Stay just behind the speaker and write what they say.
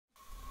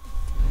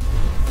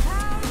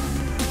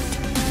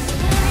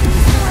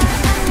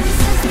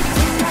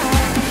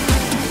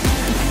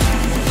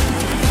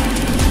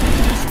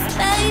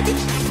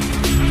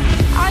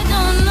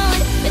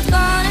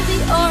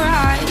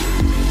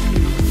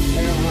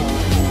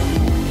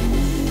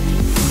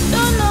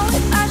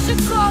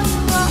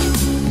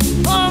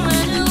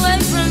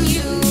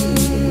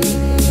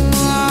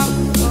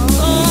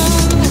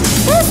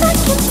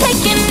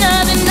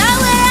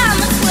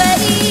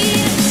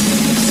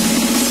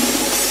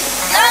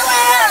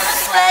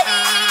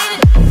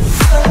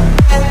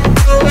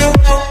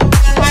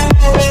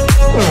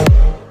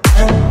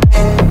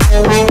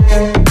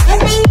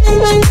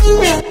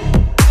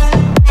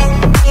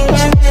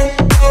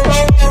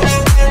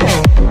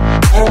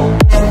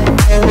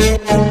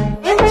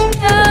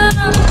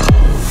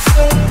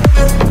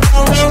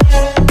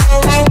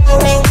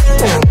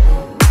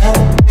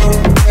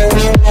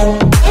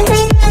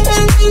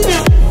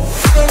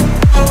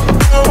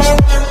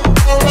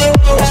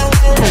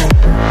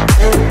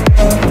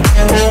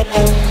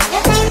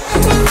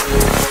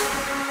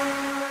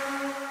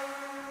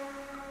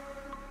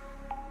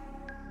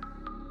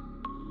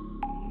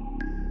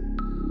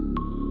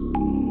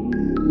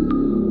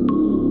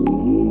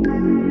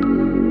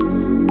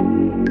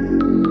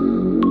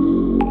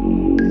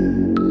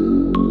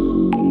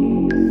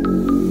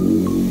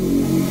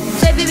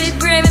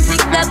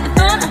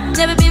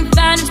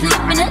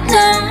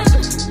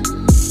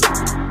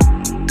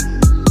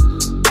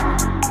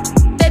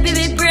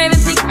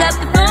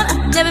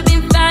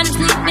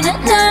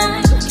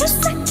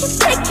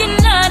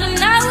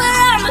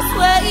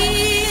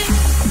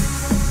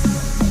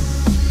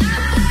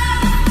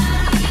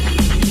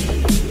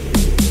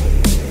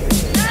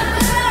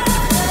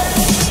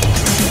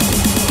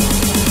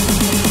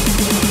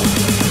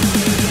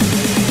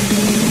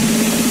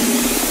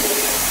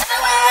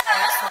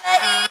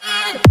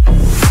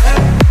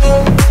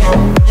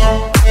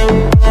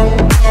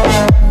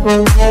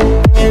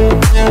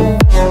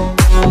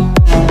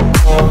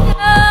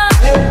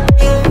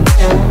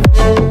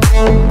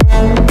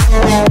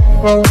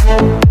The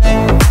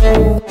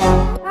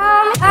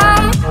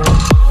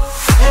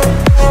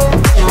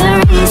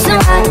reason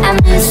why I'm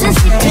missing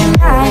sleep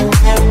tonight.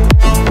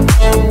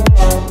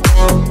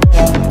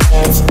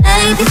 It's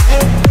late,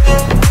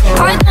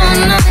 I don't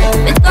know,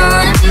 it's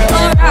gonna be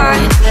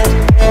alright.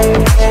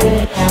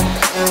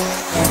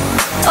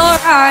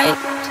 Alright.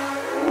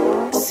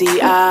 See,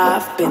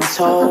 I've been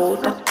told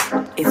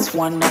it's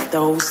one of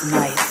those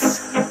nights.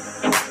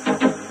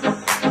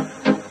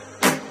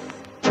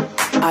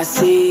 I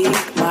seek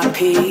my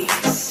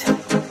peace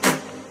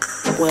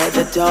where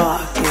the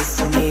dark is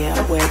near,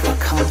 where the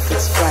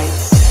comfort's bright.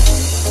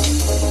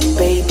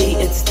 Baby,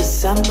 it's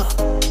December,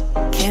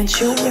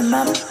 can't you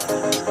remember?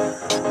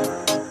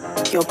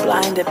 You're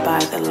blinded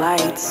by the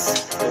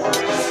lights.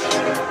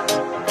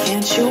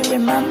 Can't you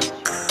remember?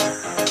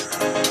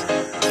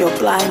 You're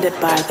blinded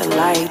by the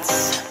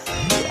lights.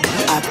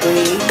 I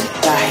breathe,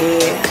 I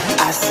hear,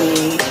 I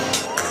see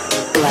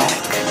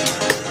black.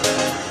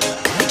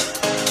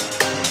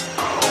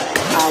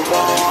 I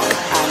want,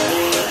 I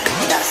need,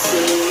 I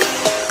see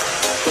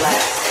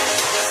black.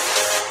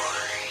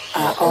 I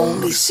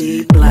only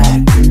see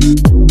black.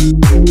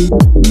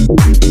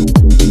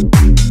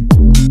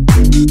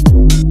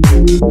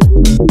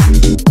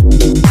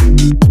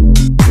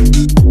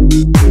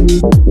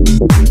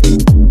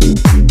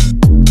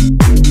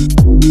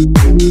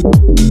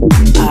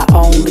 I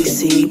only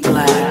see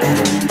black.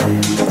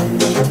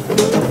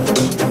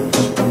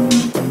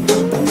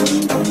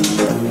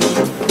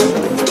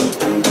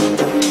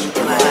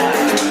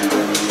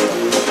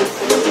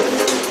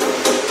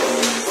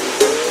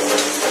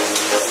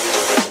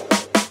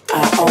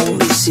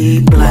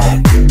 See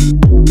black.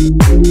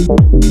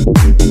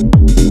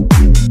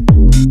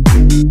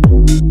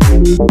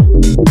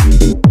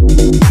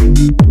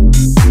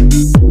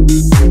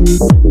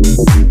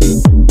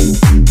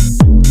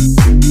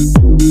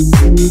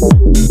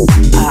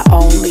 I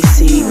only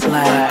see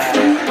black.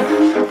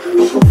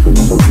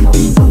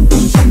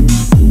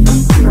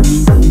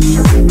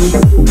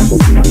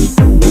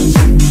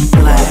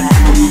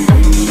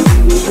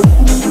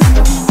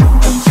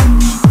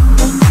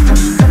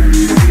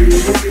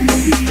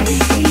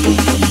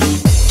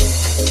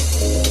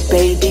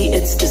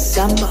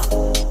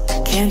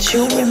 Can't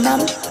you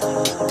remember?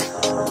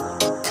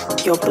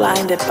 You're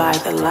blinded by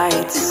the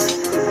lights.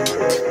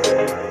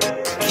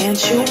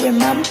 Can't you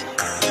remember?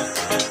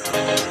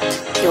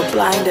 You're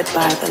blinded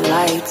by the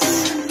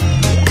lights.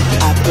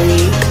 I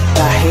breathe,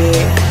 I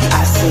hear,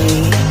 I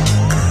see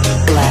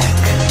black.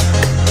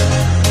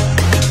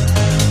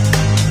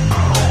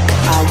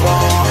 I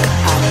want,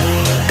 I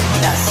need,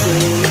 I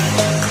see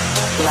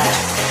black.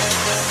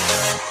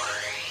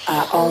 I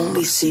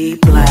only see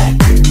black.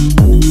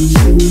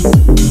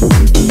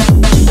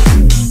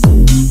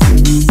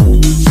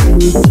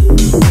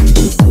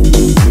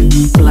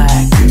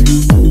 Black.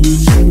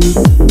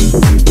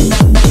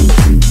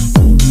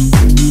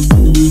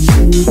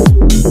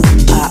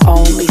 I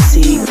only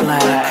see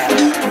black.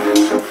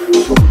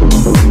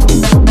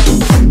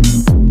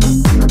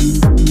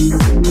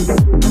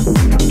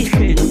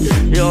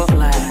 Yo,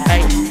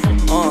 hey,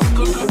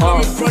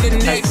 for the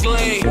next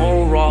lane.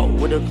 Won't rock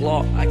with a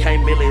Glock, I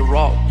can't really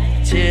rock.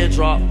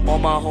 Teardrop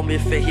on my homie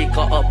fit, he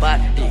got a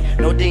body.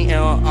 No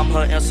DM, I'm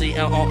her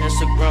MCM on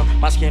Instagram.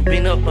 My skin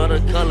peanut butter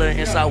color,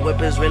 inside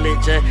whip is really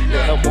jet.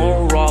 Yeah, I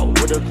won't rock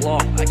with a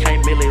Glock, I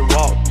can't really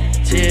rock.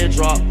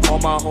 Teardrop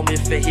on my homie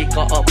fit, he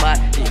got a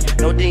body.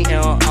 No DM,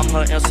 I'm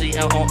her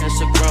MCM on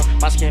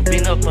Instagram. My skin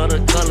peanut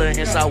butter color,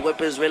 inside whip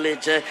is really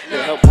jet.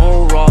 Yeah, I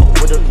won't rock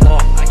with a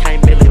Glock, I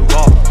can't really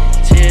rock.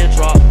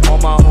 Teardrop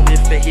on my homie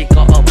fit, he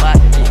got a body.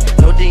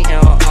 No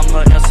DM, I'm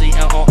her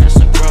MCM on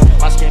Instagram.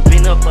 My skin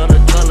peanut butter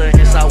color,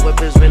 inside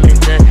whip is really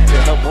jet.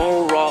 Yeah, I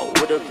won't rock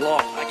with a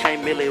Glock, I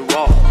can't really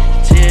rock.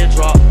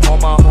 Teardrop on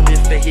my homie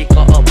fit, he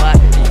got a body.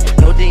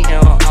 No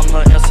DM, I'm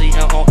her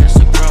MCM on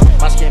Instagram.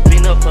 My skin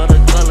peanut butter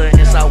color,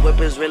 inside whip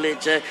is really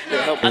jet.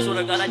 Yeah, I swear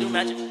to God, I do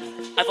magic.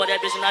 I fought that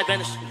bitch and I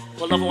vanished.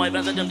 Pull off on white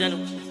bands and them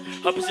denim.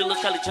 Her pussy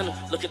looks Kylie Jenner.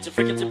 Look at your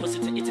freaking tip, pussy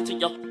to eat it to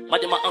yo. My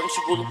day, my aunt,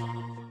 she ruler.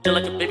 Feel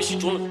like a baby, she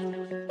drooling.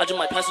 I just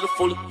might pass it a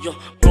fully, yo.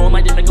 Bro, I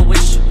might just make a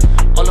wish.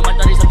 All of my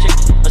daddies are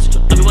kicked.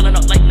 Everyone I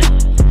know like Nick.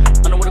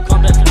 I know where the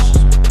combat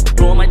finishes.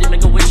 Bro, I might just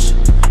make a wish.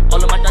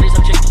 All of my daddies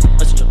are kicked.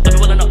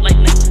 Everyone I know like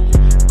Nick.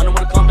 I know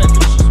where the combat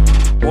finishes.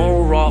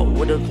 Won't rock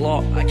with a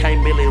Glock, I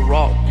can't really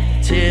rock.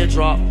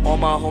 Teardrop on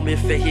my homie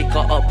fit, he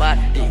got a body.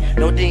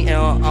 No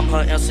DM, I'm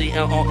her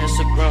MCM on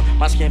Instagram.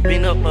 My skin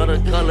peanut butter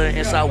color,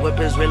 inside whip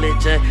is really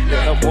jet.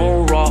 Yeah, I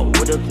won't rock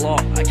with a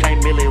Glock, I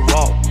can't really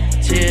rock.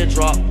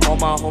 Teardrop on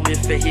my homie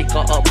fit, he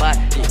got a body.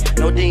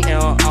 No DM,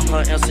 I'm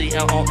her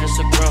MCM on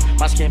Instagram.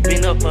 My skin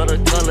peanut butter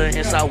color,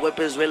 inside whip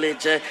is really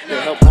jet.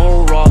 Yeah, I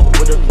won't rock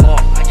with a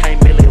Glock, I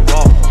can't really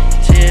rock.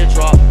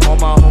 Teardrop on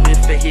my homie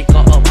fit, he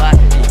got a body.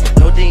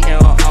 No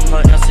DM, I'm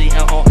her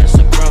MCM on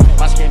Instagram.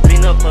 My skin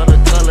peanut butter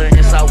color,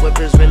 inside whip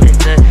is really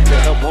jet.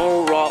 Yeah, I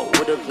won't rock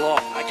with a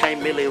Glock, I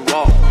can't really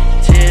rock.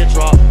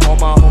 Teardrop on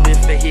my homie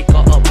fit, he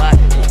got a body.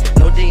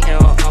 No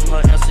DM, I'm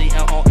her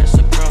MCM on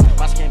Instagram.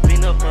 My skin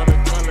peanut butter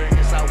color,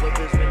 inside whip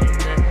is really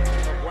jet.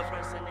 Her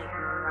boyfriend sending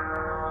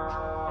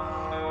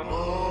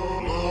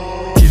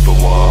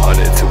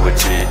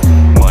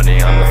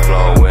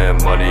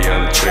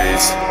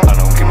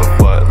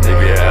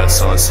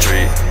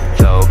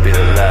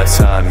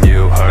time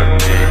you hurt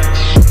me.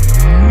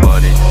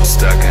 Money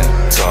stacking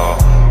tall.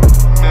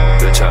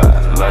 Bitch, I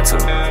like to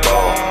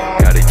ball.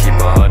 Gotta keep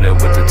 100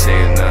 with the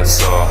team,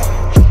 that's all.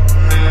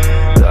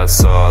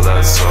 That's all,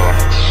 that's all.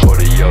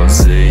 40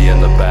 OC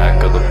in the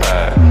back of the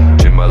pack.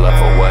 Dream my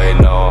life away,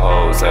 no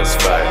hoes, that's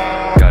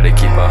fact. Gotta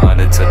keep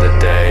 100 to the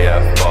day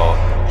I fall.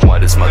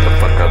 Whitest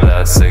motherfucker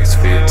that's 6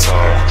 feet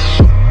tall.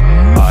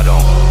 I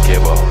don't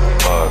give a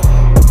fuck.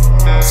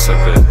 Sip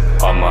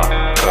it on my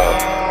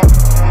cup.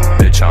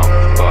 Bitch,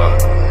 I'm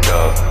fucked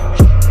up.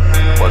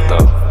 What the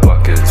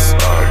fuck is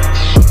up?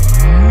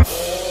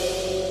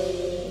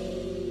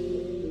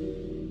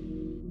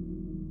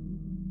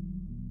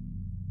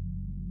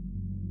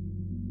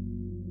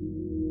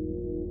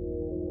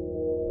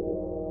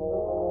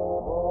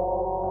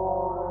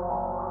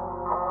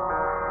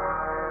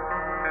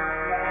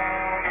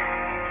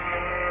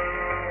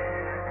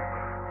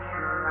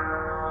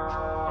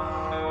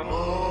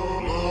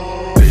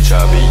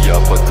 I be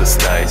up with the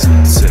states,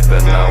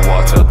 sipping that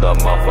water, the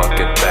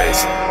motherfucking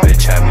face.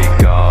 Bitch had me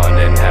gone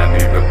and had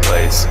me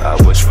replaced. I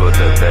wish for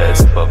the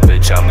best, but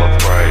bitch I'm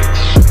afraid.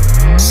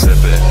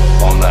 Sipping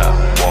on that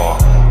water.